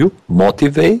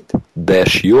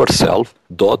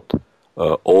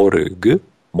www.motivate-yourself.org,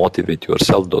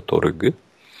 motivateyourself.org.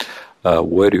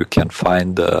 Where you can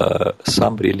find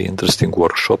some really interesting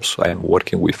workshops. I am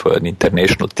working with an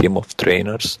international team of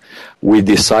trainers. We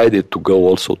decided to go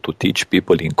also to teach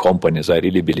people in companies. I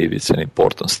really believe it's an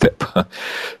important step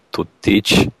to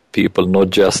teach people,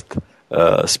 not just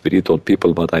spiritual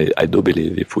people, but I do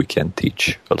believe if we can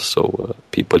teach also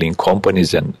people in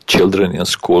companies and children in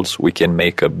schools, we can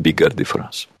make a bigger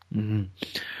difference. Mm-hmm.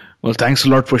 Well, thanks a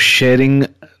lot for sharing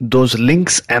those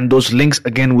links, and those links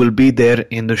again will be there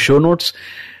in the show notes.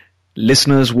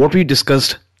 Listeners, what we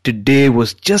discussed today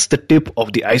was just the tip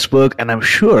of the iceberg, and I'm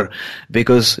sure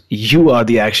because you are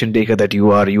the action taker that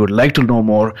you are, you would like to know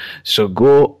more. So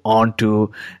go on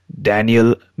to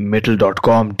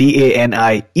danielmittel.com,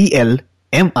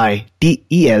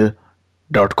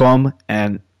 DanielMittel.com,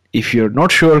 and if you're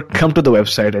not sure, come to the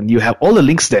website and you have all the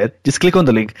links there. Just click on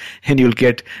the link and you'll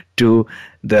get to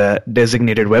the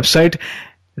designated website.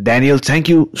 Daniel, thank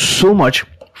you so much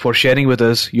for sharing with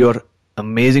us your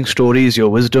amazing stories, your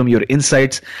wisdom, your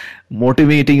insights,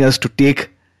 motivating us to take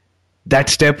that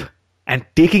step and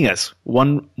taking us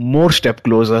one more step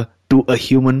closer to a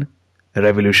human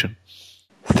revolution.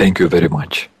 Thank you very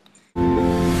much.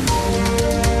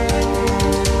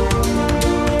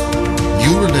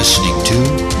 You are listening to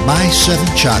My Seven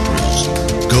Chakras.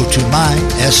 Go to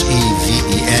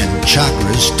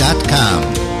mysevenchakras.com.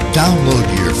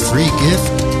 Download your free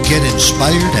gift, get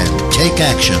inspired, and take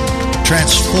action.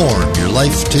 Transform your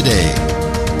life today.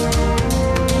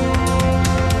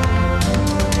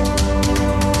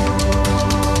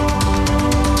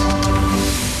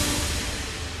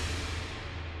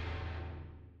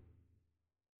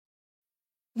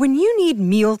 When you need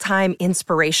mealtime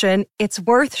inspiration, it's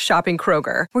worth shopping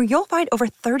Kroger, where you'll find over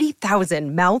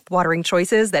 30,000 mouth-watering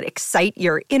choices that excite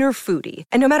your inner foodie.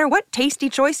 And no matter what tasty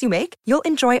choice you make, you'll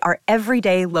enjoy our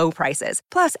everyday low prices,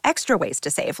 plus extra ways to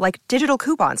save, like digital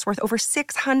coupons worth over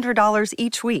 $600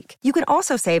 each week. You can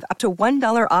also save up to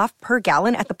 $1 off per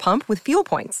gallon at the pump with fuel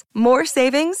points. More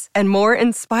savings and more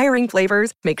inspiring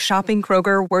flavors make shopping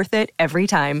Kroger worth it every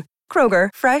time. Kroger,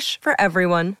 fresh for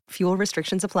everyone. Fuel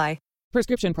restrictions apply.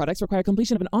 Prescription products require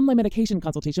completion of an online medication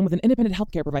consultation with an independent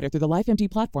healthcare provider through the LifeMD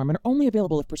platform and are only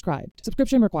available if prescribed.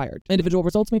 Subscription required. Individual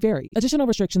results may vary. Additional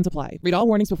restrictions apply. Read all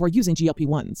warnings before using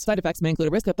GLP-1s. Side effects may include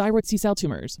a risk of thyroid C-cell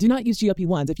tumors. Do not use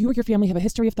GLP-1s if you or your family have a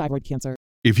history of thyroid cancer.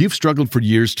 If you've struggled for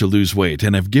years to lose weight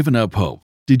and have given up hope,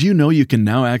 did you know you can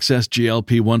now access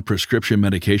GLP-1 prescription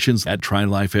medications at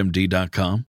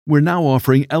TryLifeMD.com? We're now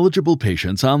offering eligible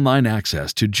patients online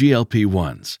access to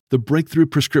GLP-1s, the breakthrough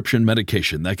prescription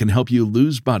medication that can help you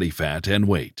lose body fat and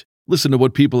weight. Listen to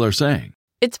what people are saying.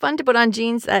 It's fun to put on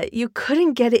jeans that you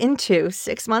couldn't get into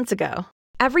 6 months ago.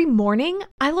 Every morning,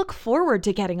 I look forward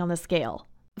to getting on the scale.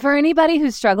 For anybody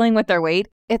who's struggling with their weight,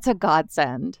 it's a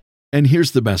godsend. And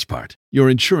here's the best part. Your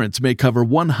insurance may cover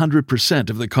 100%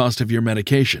 of the cost of your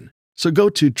medication. So go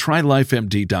to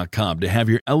TryLifeMD.com to have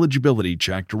your eligibility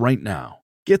checked right now.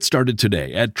 Get started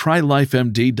today at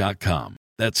TryLifeMD.com.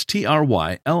 That's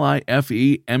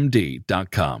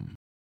TryLifeMD.com.